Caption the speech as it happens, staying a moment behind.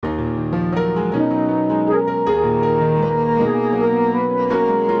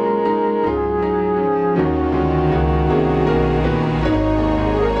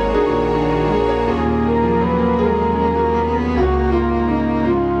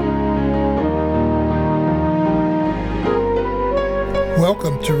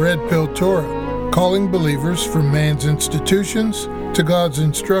Welcome to RedPill Torah, calling believers from man's institutions to God's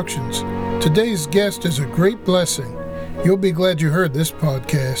instructions. Today's guest is a great blessing. You'll be glad you heard this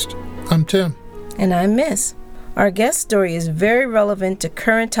podcast. I'm Tim. And I'm Miss. Our guest story is very relevant to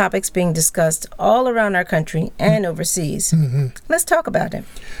current topics being discussed all around our country and overseas. Let's talk about it.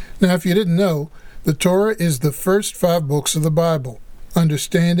 Now, if you didn't know, the Torah is the first 5 books of the Bible.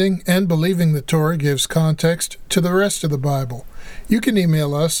 Understanding and believing the Torah gives context to the rest of the Bible. You can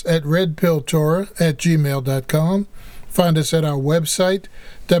email us at redpilltorah@gmail.com. Find us at our website,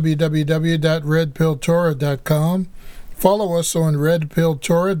 www.redpilltorah.com. Follow us on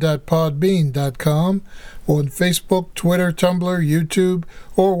redpilltorah.podbean.com, on Facebook, Twitter, Tumblr, YouTube,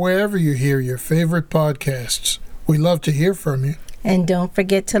 or wherever you hear your favorite podcasts. We love to hear from you. And don't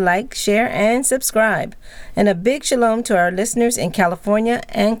forget to like, share, and subscribe. And a big shalom to our listeners in California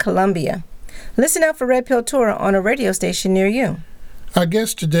and Colombia. Listen out for Red Pill Torah on a radio station near you. Our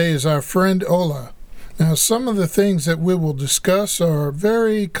guest today is our friend Ola. Now, some of the things that we will discuss are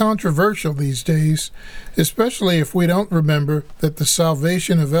very controversial these days, especially if we don't remember that the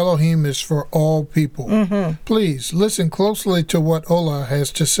salvation of Elohim is for all people. Please listen closely to what Ola has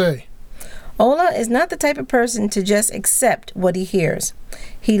to say. Ola is not the type of person to just accept what he hears.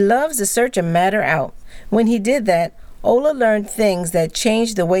 He loves to search a matter out. When he did that, Ola learned things that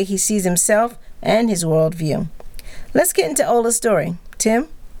changed the way he sees himself and his worldview. Let's get into Ola's story. Tim,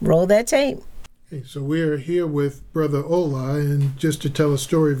 roll that tape. Okay, so we're here with Brother Ola, and just to tell a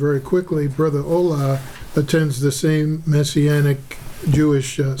story very quickly, Brother Ola attends the same Messianic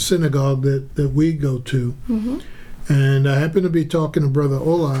Jewish synagogue that we go to. And I happened to be talking to Brother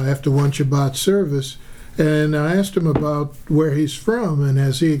Ola after one Shabbat service, and I asked him about where he's from, and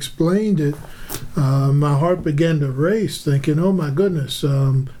as he explained it, my heart began to race, thinking, oh my goodness,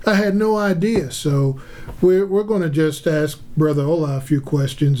 I had no idea. So we're going to just ask Brother Ola a few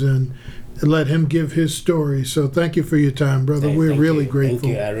questions and let him give his story. So thank you for your time, brother. We're really grateful.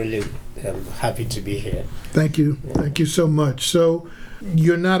 Thank you. I really am happy to be here. Thank you. Yeah. Thank you so much. So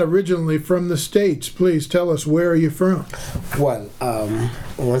you're not originally from the States. Please tell us, where are you from? Well,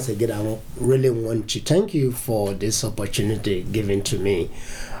 once again, I really want to thank you for this opportunity given to me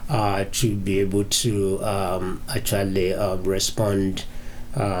to be able to actually respond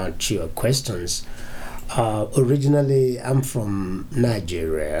to your questions. Originally, I'm from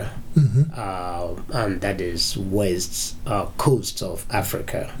Nigeria, and that is west coast of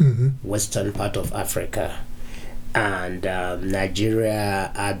Africa, western part of Africa. And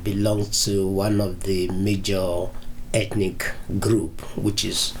Nigeria, I belong to one of the major ethnic group, which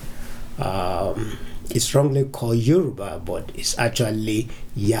is it's strongly called Yoruba, but it's actually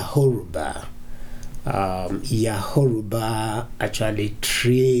Yahoruba. Yahoruba actually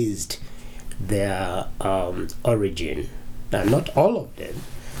traced their origin. Now, not all of them,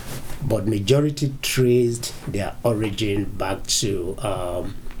 but majority traced their origin back to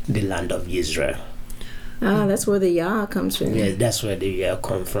the land of Israel. Ah, that's where the Yah comes from. Yeah, that's where the Yah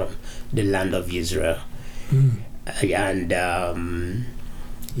come from, the land of Israel. And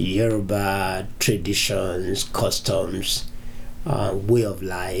Yoruba traditions, customs, way of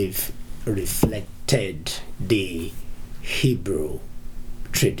life reflected the Hebrew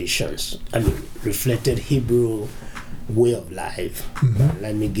traditions. Reflected Hebrew way of life.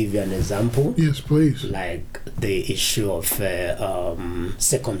 Let me give you an example. Yes, please. Like the issue of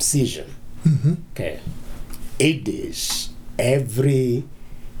circumcision. Okay. 8 days, every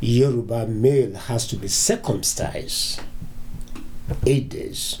Yoruba male has to be circumcised. 8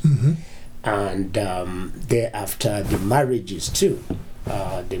 days. And thereafter, the marriages too.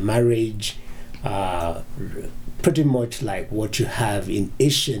 The marriage, pretty much like what you have in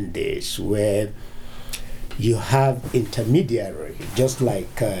ancient days, where you have intermediary, just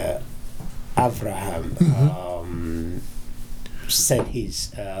like Abraham sent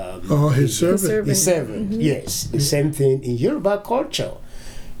his servant. Yes, the same thing in Yoruba culture.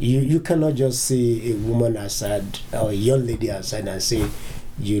 You cannot just see a woman outside or a young lady outside and say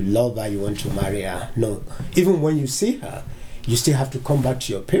you love her, you want to marry her. No, even when you see her, you still have to come back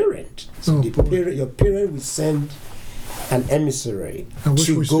to your parent. So your parent will send an emissary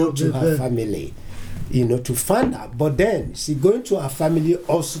to go to her family, to find out. But then, going to her family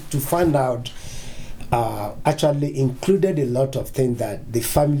also to find out actually included a lot of things that the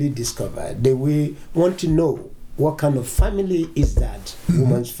family discovered. They will want to know what kind of family is that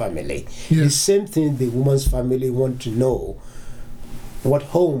woman's family. The same thing the woman's family want to know what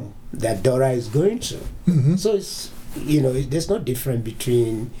home that daughter is going to. So it's there's no difference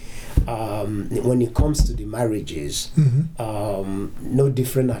between when it comes to the marriages, no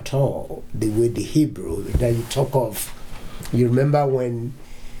different at all. The way the Hebrew that you talk of You remember when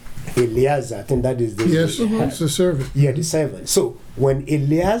Eliezer, I think that is the Yes, it's the servant. yeah, the servant. So when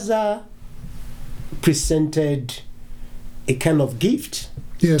Eliezer presented a kind of gift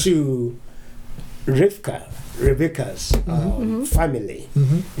Yes. to Rebecca's family,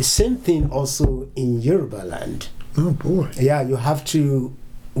 the same thing also in Yoruba land. Oh boy. Yeah, you have to,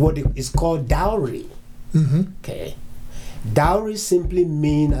 what is called dowry. Okay. Dowry simply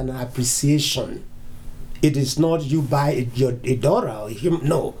mean an appreciation. It is not you buy a daughter or him.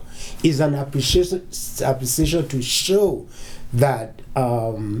 No, it's an appreciation to show that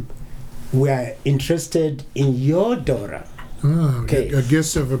we are interested in your daughter. Okay. A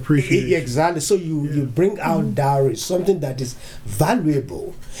gift of appreciation. Exactly. So you bring out dowry, something that is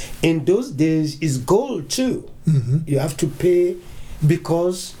valuable. In those days, is gold too. You have to pay,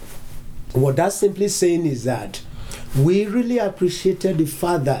 because what that's simply saying is that we really appreciated the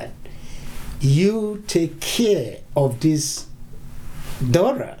fact that you take care of this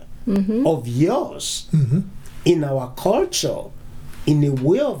daughter of yours in our culture, in a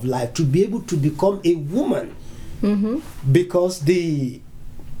way of life, to be able to become a woman. Because the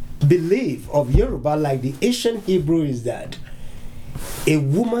belief of Yoruba, like the ancient Hebrew, is that a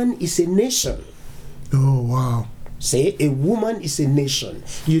woman is a nation. Oh wow. Say a woman is a nation.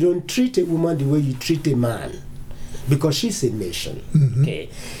 You don't treat a woman the way you treat a man, because she's a nation. Okay.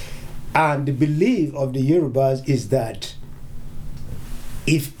 And the belief of the Yorubas is that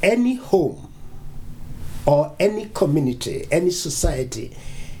if any home or any community, any society,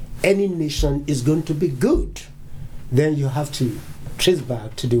 any nation is going to be good, then you have to trace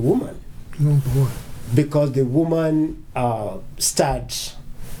back to the woman. Oh boy. Because the woman starts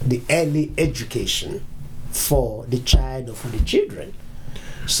the early education for the child or for the children.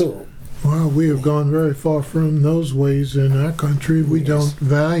 So, Well, we have gone very far from those ways in our country. We don't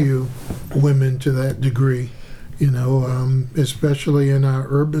value women to that degree, especially in our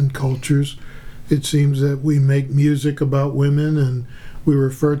urban cultures. It seems that we make music about women and we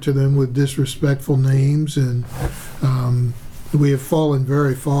refer to them with disrespectful names, and we have fallen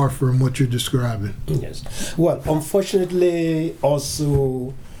very far from what you're describing. yes. Well, unfortunately,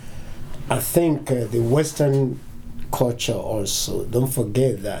 also, I think the Western culture also, don't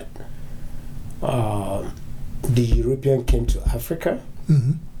forget that the European came to Africa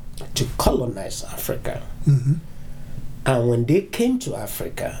to colonize Africa. And when they came to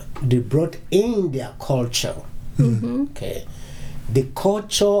Africa, they brought in their culture. Okay. The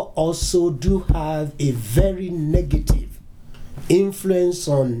culture also do have a very negative influence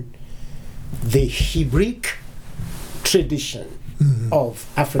on the Hebraic tradition of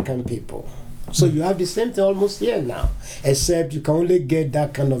African people. So you have the same thing almost here now, except you can only get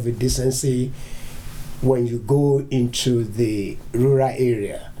that kind of a decency when you go into the rural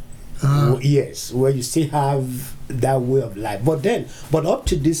area. Yes, where you still have that way of life. But up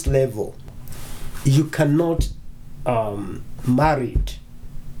to this level, you cannot marry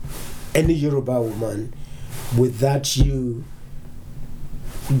any Yoruba woman without you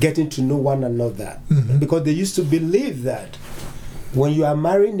getting to know one another. Because they used to believe that when you are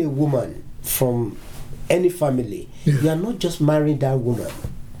marrying a woman from any family, you are not just marrying that woman,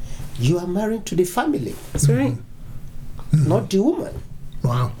 you are married to the family. That's right. Not the woman.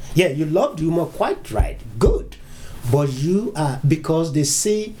 Wow. Yeah, you love the woman, quite right, good. But you are, because they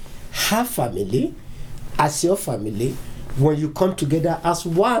see her family as your family, when you come together as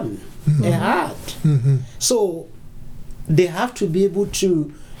one, a heart. So they have to be able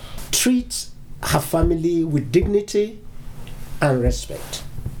to treat her family with dignity and respect.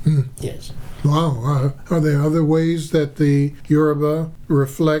 Yes. Wow. Are there other ways that the Yoruba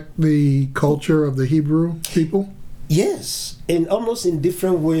reflect the culture of the Hebrew people? Yes, almost in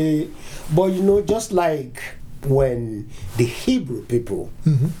different way. But just like when the Hebrew people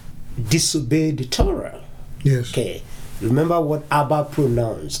disobeyed the Torah. Yes. Okay. Remember what Abba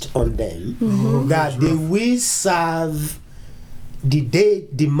pronounced on them, that they will serve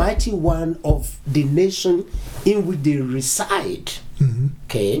the mighty one of the nation in which they reside.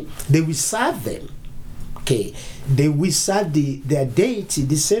 Okay, they will serve them. Okay, they will serve their deity.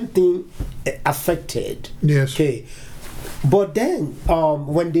 The same thing affected. Yes. Okay, but then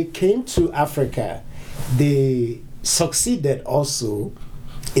when they came to Africa, they succeeded also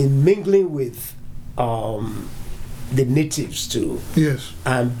in mingling with the natives too. Yes.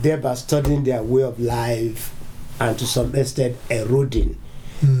 And thereby studying their way of life, and to some extent eroding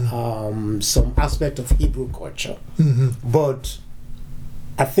some aspect of Hebrew culture. But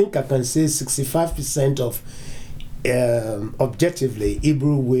I think I can say 65% of objectively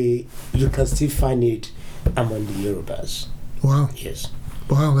Hebrew way, you can still find it among the Yorubas. Wow. Yes.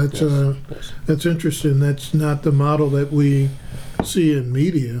 Wow, Yes. that's interesting. That's not the model that we see in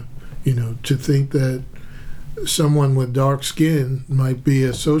media. To think that someone with dark skin might be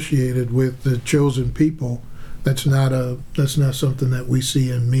associated with the chosen people. That's not something that we see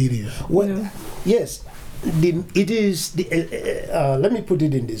in media. Well, yes, it is. Let me put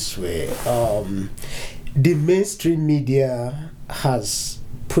it in this way: the mainstream media has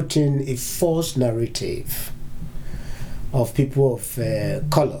put in a false narrative of people of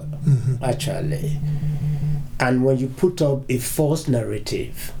color, actually. And when you put up a false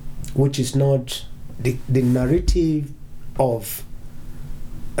narrative, which is not the narrative of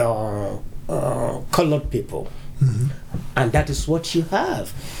colored people, and that is what you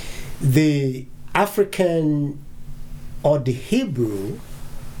have. The African or the Hebrew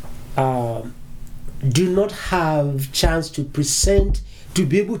do not have chance to present, to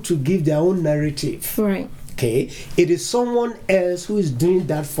be able to give their own narrative. Right. Okay, it is someone else who is doing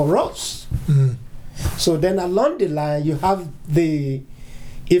that for us. So then along the line you have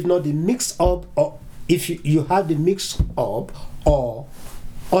if not the mix up, or if you have the mix up or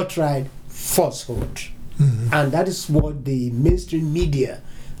outright falsehood. And that is what the mainstream media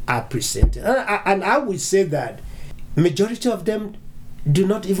are presenting. And I would say that majority of them do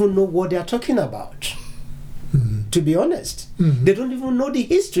not even know what they are talking about. To be honest, they don't even know the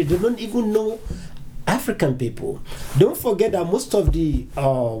history. They don't even know African people. Don't forget that most of the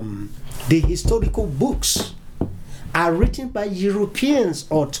historical books are written by Europeans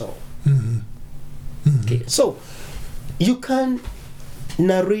author. Okay, so you can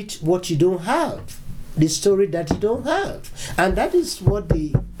narrate what you don't have, the story that you don't have, and that is what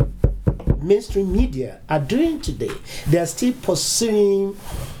the mainstream media are doing today. They are still pursuing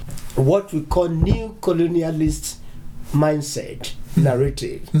what we call new colonialist mindset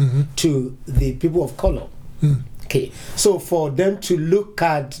narrative to the people of color. Okay, so for them to look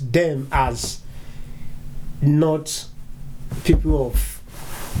at them as not people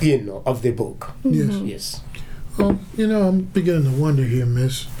of the book. Yes. Well, I'm beginning to wonder here,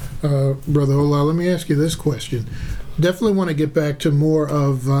 Miss Brother Ola. Let me ask you this question. Definitely want to get back to more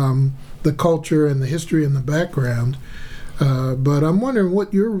of the culture and the history and the background, but I'm wondering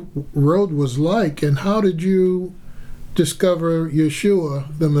what your road was like and how did you discover Yeshua,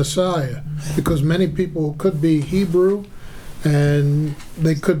 the Messiah? Because many people could be Hebrew and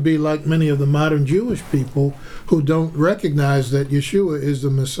they could be like many of the modern Jewish people who don't recognize that Yeshua is the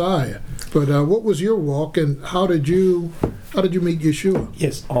Messiah. But what was your walk and how did you meet Yeshua?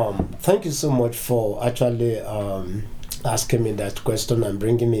 Yes, thank you so much for actually asking me that question and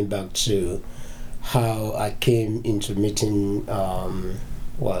bringing me back to how I came into meeting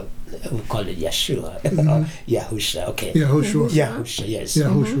we call it Yeshua. Yahusha, okay. Yahushua. Yahusha, yes.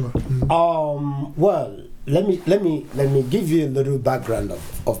 Yahushua. Well, let me give you a little background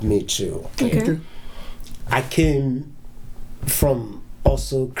of me too. Okay. I came from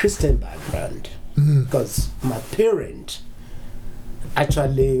also Christian background because my parents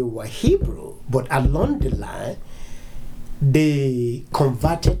actually were Hebrew, but along the line they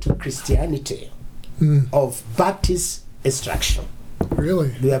converted to Christianity of Baptist extraction. Really?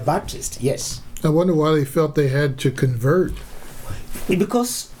 They are Baptist, yes. I wonder why they felt they had to convert.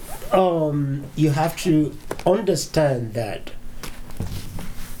 Because you have to understand that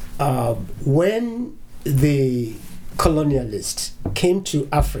when the colonialists came to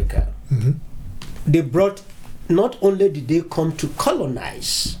Africa, they brought, not only did they come to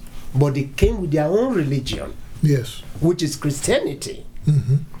colonize, but they came with their own religion. Yes. Which is Christianity.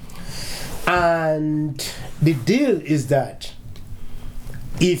 And the deal is that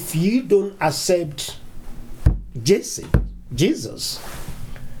if you don't accept Jesus,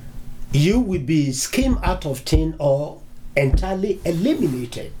 you will be schemed out of town or entirely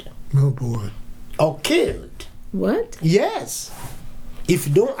eliminated. Oh boy. Or killed. What? Yes. If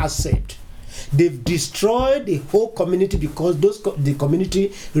you don't accept, they've destroyed the whole community because the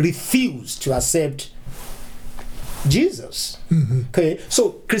community refused to accept Jesus. Okay,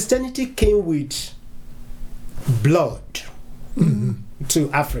 so Christianity came with blood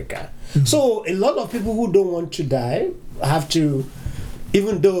to Africa. So a lot of people who don't want to die have to,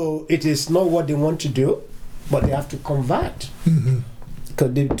 even though it is not what they want to do, but they have to convert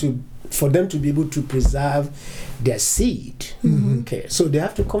for them to be able to preserve their seed. Okay, so they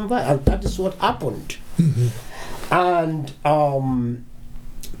have to convert, and that is what happened. And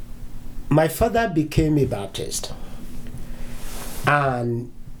my father became a Baptist,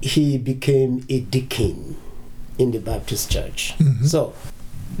 and he became a deacon in the Baptist church. So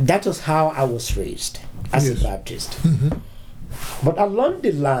that was how I was raised as a Baptist. But along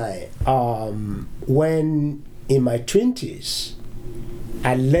the line, when in my 20s,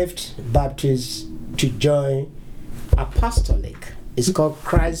 I left Baptist to join Apostolic. It's called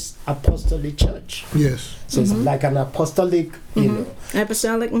Christ Apostolic Church. Yes. So it's like an apostolic, you know.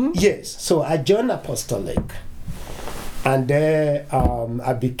 Apostolic. Yes. So I joined Apostolic. And there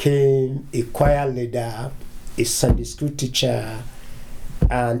I became a choir leader, a Sunday school teacher,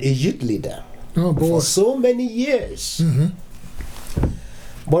 and a youth leader. Oh, boy. For so many years.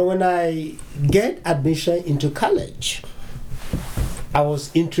 But when I get admission into college, I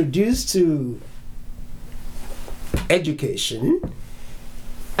was introduced to education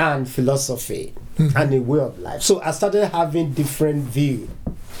and philosophy and a way of life. So I started having different view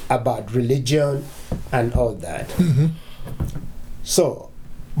about religion and all that. So,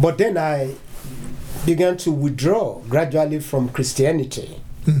 but then I began to withdraw gradually from Christianity.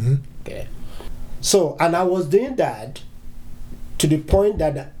 Okay. So, and I was doing that to the point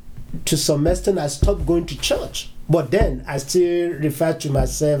that to some extent I stopped going to church. But then I still refer to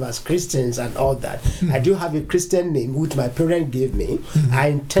myself as Christians and all that. I do have a Christian name which my parents gave me. I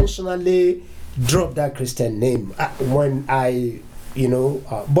intentionally dropped that Christian name when I,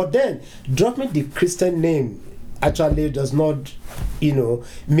 but then dropping the Christian name actually does not,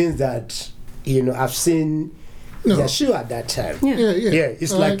 mean that, I've seen Yeshua at that time. Yeah,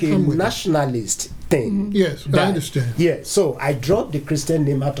 it's like a nationalist thing. Yes, I understand. Yeah, so I dropped the Christian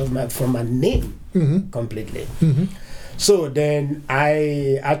name from my name completely. So then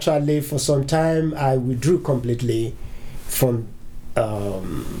I actually, for some time, I withdrew completely from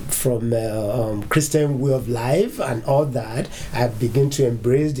Christian way of life and all that. I began to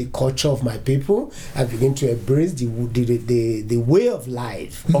embrace the culture of my people. I began to embrace the way of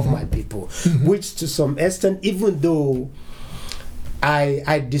life of my people, which to some extent, even though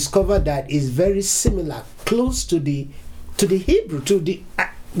I discovered that is very similar, close to the Hebrew,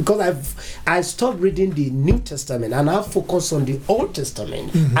 because I stopped reading the New Testament and I focused on the Old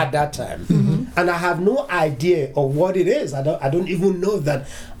Testament at that time, and I have no idea of what it is. I don't even know that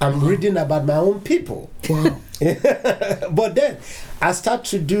I'm reading about my own people. Wow. But then I start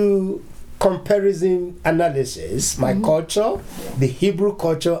to do comparison analysis, my culture, the Hebrew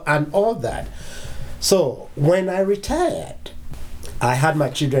culture, and all that. So when I retired, I had my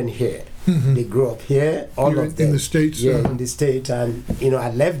children here. They grew up here, all of them. In the States? Yeah, in the States. And, I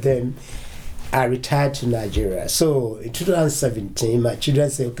left them. I retired to Nigeria. So in 2017, my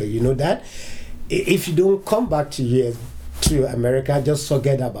children said, okay, you know that? If you don't come back to America, just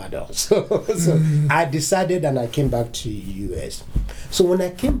forget about us. So I decided and I came back to U.S. So when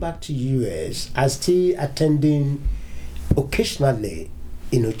I came back to U.S., I still attending occasionally,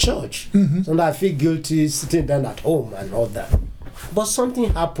 church. So I feel guilty sitting down at home and all that. But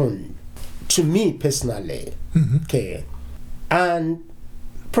something happened to me personally, okay, and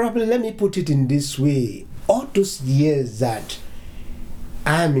probably let me put it in this way: all those years that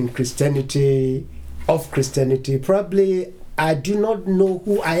I'm in Christianity, probably I do not know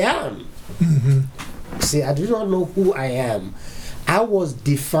who I am. See, I do not know who I am. I was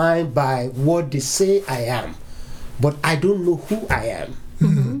defined by what they say I am, but I don't know who I am.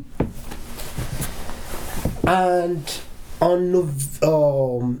 And on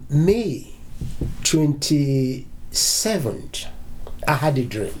May 27th, I had a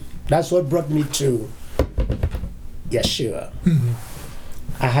dream. That's what brought me to Yeshua.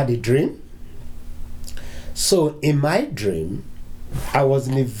 I had a dream. So in my dream, I was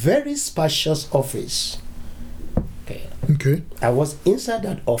in a very spacious office. Okay. I was inside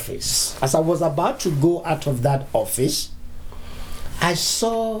that office. As I was about to go out of that office, I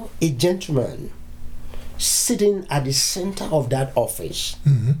saw a gentleman sitting at the center of that office.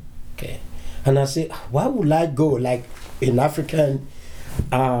 Okay. And I said, why would I go, like in African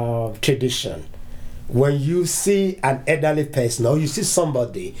tradition, when you see an elderly person or you see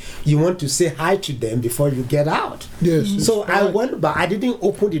somebody, you want to say hi to them before you get out. Yes. So I went back. I didn't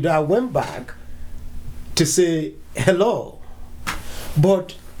open the door. I went back to say hello.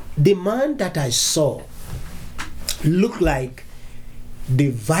 But the man that I saw looked like the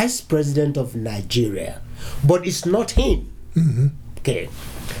vice president of Nigeria, but it's not him. Okay.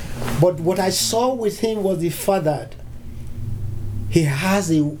 But what I saw with him was the fact that he has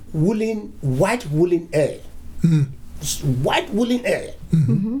a white woolen hair. White woolen hair.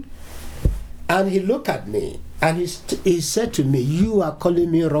 And he looked at me and he said to me, "You are calling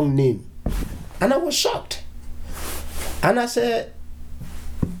me wrong name." And I was shocked. And I said,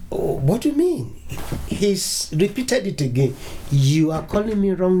 "Oh, what do you mean?" He's repeated it again. "You are calling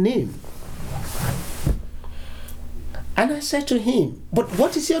me wrong name." And I said to him, "But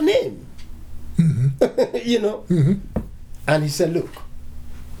what is your name?" And he said, "Look,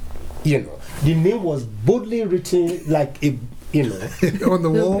 the name was boldly written like you know, On the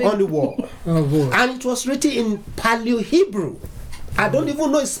wall? on the wall. Oh, boy. And it was written in Paleo-Hebrew. I don't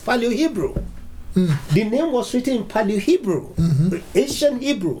even know it's Paleo-Hebrew. The name was written in Paleo-Hebrew, ancient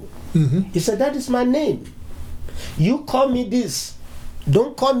Hebrew. He said, that is my name. You call me this.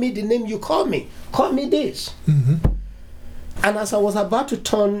 Don't call me the name you call me. Call me this. And as I was about to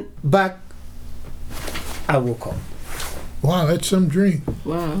turn back, I woke up. Wow, that's some dream.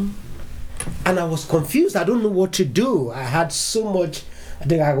 Wow. And I was confused. I don't know what to do. I had so much. I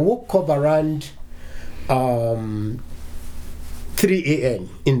think I woke up around 3 a.m.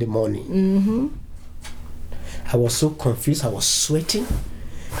 in the morning. I was so confused. I was sweating.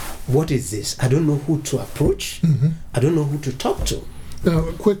 What is this? I don't know who to approach. I don't know who to talk to. Now,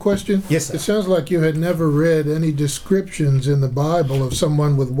 a quick question. Yes, sir. It sounds like you had never read any descriptions in the Bible of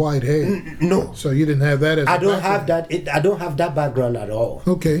someone with white hair. No. So you didn't have that as I a don't background. have that. I don't have that background at all.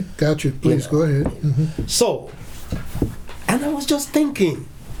 Okay, gotcha. Please know. go ahead. So, and I was just thinking,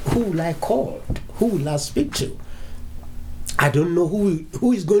 who will I call? Who will I speak to? I don't know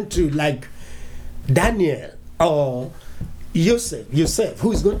who is going to, like Daniel or Joseph,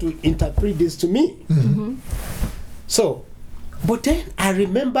 who is going to interpret this to me. So, but then I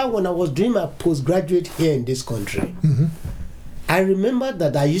remember when I was doing my postgraduate here in this country, I remember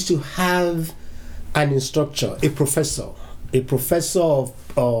that I used to have an instructor, a professor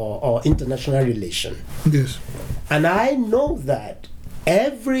of international relation. Yes. And I know that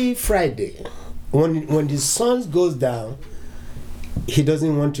every Friday, when the sun goes down, he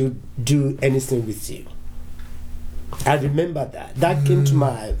doesn't want to do anything with you. I remember that. That came to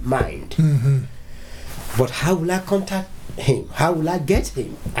my mind. But how will I contact him? How will I get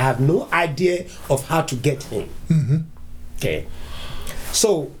him? I have no idea of how to get him. Okay.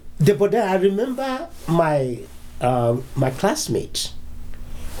 So, but then I remember my classmate,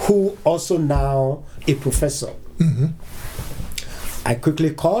 who also now a professor. I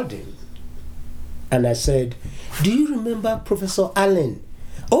quickly called him and I said, do you remember Professor Allen?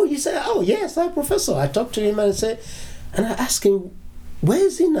 Oh, he said, oh yes, I'm Professor. I talked to him and I asked him, where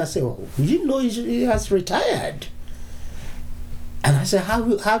is he? And I said, oh, you know he has retired. And I said, how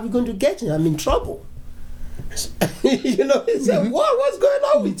are we going to get him? I'm in trouble. You know, he said, what's going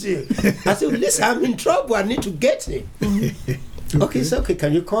on with you? I said, listen, I'm in trouble. I need to get him. Okay, so okay,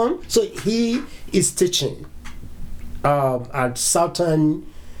 can you come? So he is teaching at Southern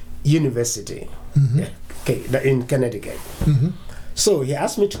University, in Connecticut. So he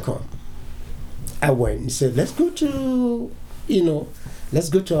asked me to come. I went. He said, let's go to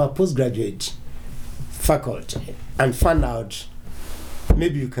our postgraduate faculty and find out,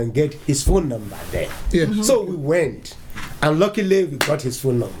 maybe you can get his phone number there. Yes. So we went, and luckily we got his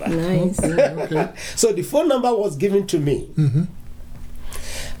phone number. Nice. Okay. So the phone number was given to me,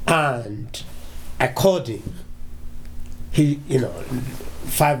 and I called him. He,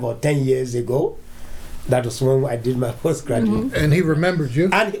 5 or 10 years ago, that was when I did my postgraduate. And he remembered you?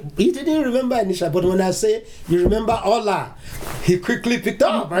 And he didn't remember initially, but when I say, you remember Ola, he quickly picked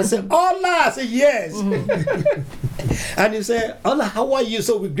up and said, Ola! I said, yes. And he said, Ola, how are you?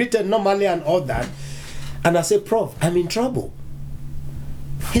 So we greeted normally and all that. And I said, Prof, I'm in trouble.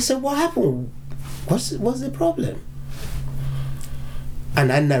 He said, what happened? What's the problem?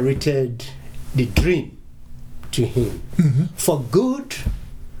 And I narrated the dream to him. For good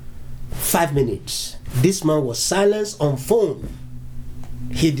 5 minutes. This man was silenced on phone.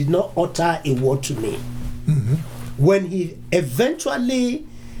 He did not utter a word to me. When he eventually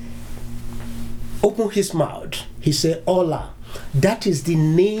opened his mouth, he said, Ola, that is the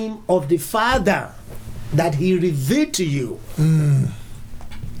name of the Father that he revealed to you.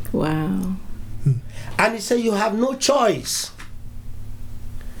 Wow. And he said, you have no choice.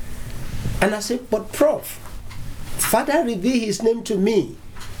 And I said, but Prof, Father revealed his name to me.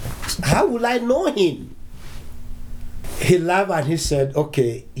 How will I know him? He laughed and he said,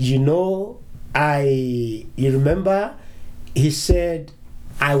 okay, you remember, he said,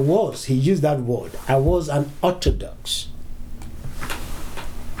 he used that word, I was an Orthodox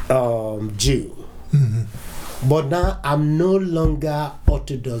Jew. But now I'm no longer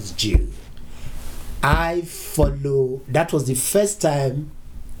Orthodox Jew. I follow, that was the first time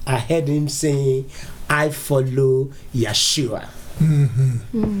I heard him saying, I follow Yeshua.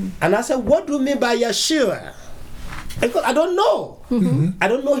 And I said, what do you mean by Yeshua? Because I don't know. I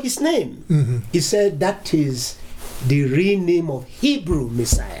don't know his name. He said, that is the real name of Hebrew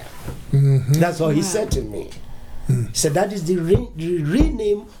Messiah. That's what he said to me. He said, that is the real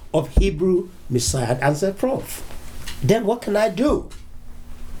name of Hebrew Messiah. And I said, Prof, then what can I do?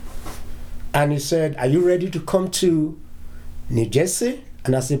 And he said, are you ready to come to New Jersey?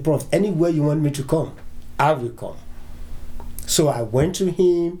 And I said, Prof, anywhere you want me to come, I will come. So I went to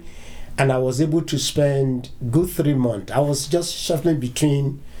him, and I was able to spend good 3 months. I was just shuffling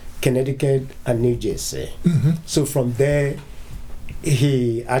between Connecticut and New Jersey. So from there,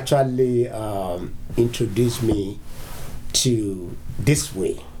 he actually introduced me to this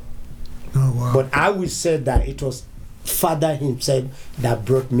way. Oh, wow. But I would say that it was Father himself that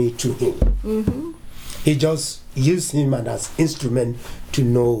brought me to him. He just used him as instrument to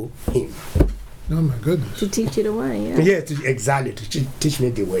know him. Oh, my goodness. To teach you the way, yeah. Yeah, exactly, to teach me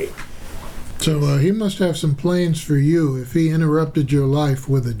the way. So he must have some plans for you if he interrupted your life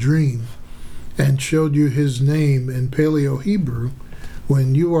with a dream and showed you his name in Paleo Hebrew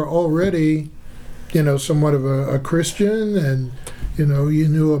when you were already, somewhat of a Christian, and, you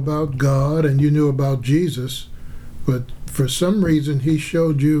knew about God and you knew about Jesus. But for some reason, he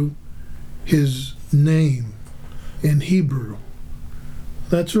showed you his name in Hebrew.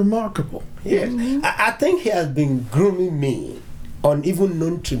 That's remarkable. Yes. I think he has been grooming me, even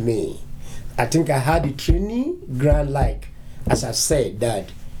known to me. I think I had a training ground, like, as I said,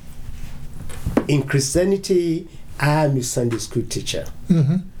 that in Christianity, I am a Sunday school teacher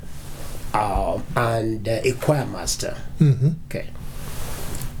and a choir master. Okay.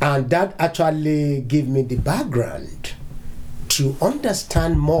 And that actually gave me the background to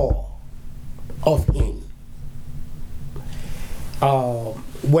understand more of him.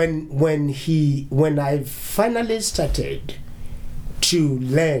 When I finally started to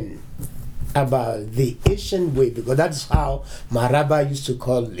learn about the Asian way, because that's how my rabbi used to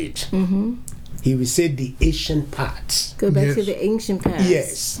call it. He would say the Asian part. Go back to the ancient past.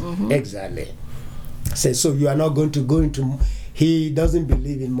 Yes, exactly. So you are not going to go into. He doesn't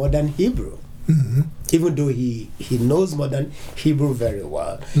believe in modern Hebrew, even though he knows modern Hebrew very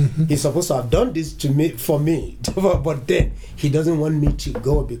well. He's supposed to have done this for me, but then he doesn't want me to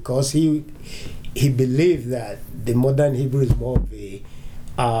go because he believes that the modern Hebrew is more of a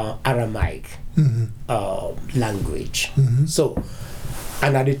Aramaic language. So,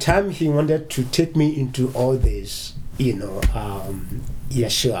 and at the time he wanted to take me into all this,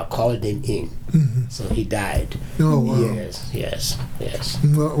 Yeshua called him in. So he died. Oh, wow. Yes.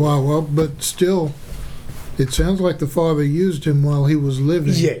 Well, but still, it sounds like the Father used him while he was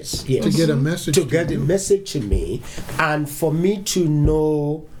living. Yes. To get a message to get a message to me, and for me to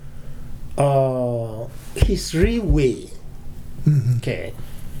know his real way. Okay.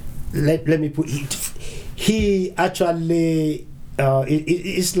 Let me put it. He actually,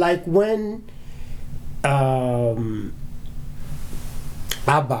 it's like when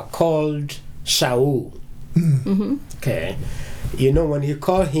Abba called Shaul. Okay. When he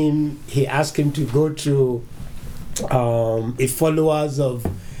called him, he asked him to go to a followers of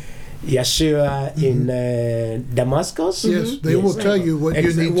Yeshua in Damascus. Yes, they will tell you what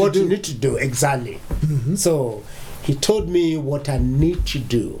you need to do. Exactly. So he told me what I need to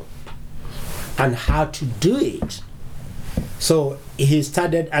do and how to do it. So he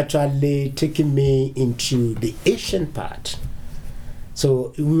started actually taking me into the Asian part.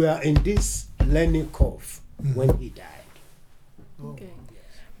 So we were in this learning curve when he died. Okay.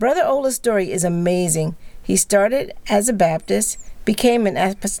 Brother Ola's story is amazing. He started as a Baptist, became an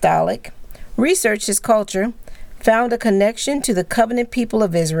apostolic, researched his culture, found a connection to the covenant people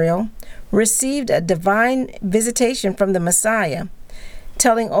of Israel, received a divine visitation from the Messiah,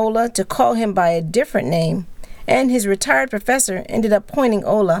 telling Ola to call him by a different name, and his retired professor ended up pointing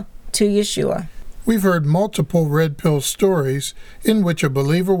Ola to Yeshua. We've heard multiple red pill stories in which a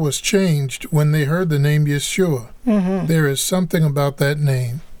believer was changed when they heard the name Yeshua. There is something about that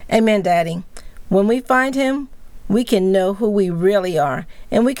name. Amen, Daddy. When we find him, we can know who we really are,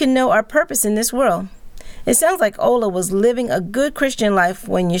 and we can know our purpose in this world. It sounds like Ola was living a good Christian life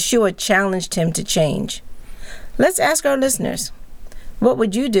when Yeshua challenged him to change. Let's ask our listeners, what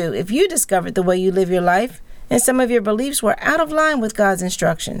would you do if you discovered the way you live your life and some of your beliefs were out of line with God's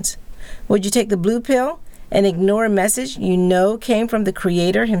instructions? Would you take the blue pill and ignore a message you know came from the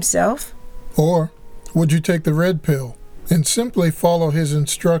Creator himself? Or would you take the red pill and simply follow his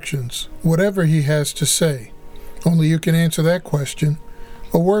instructions, whatever he has to say? Only you can answer that question.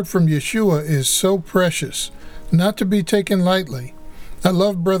 A word from Yeshua is so precious, not to be taken lightly. I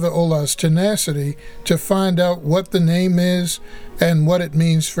love Brother Ola's tenacity to find out what the name is and what it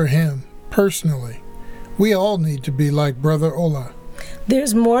means for him, personally. We all need to be like Brother Ola.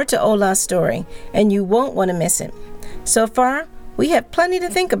 There's more to Ola's story, and you won't want to miss it. So far, we have plenty to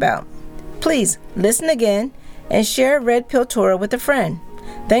think about. Please listen again and share Red Pill Torah with a friend.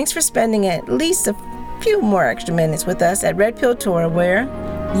 Thanks for spending at least a few more extra minutes with us at Red Pill Torah, where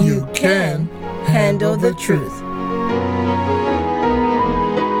you can handle the truth.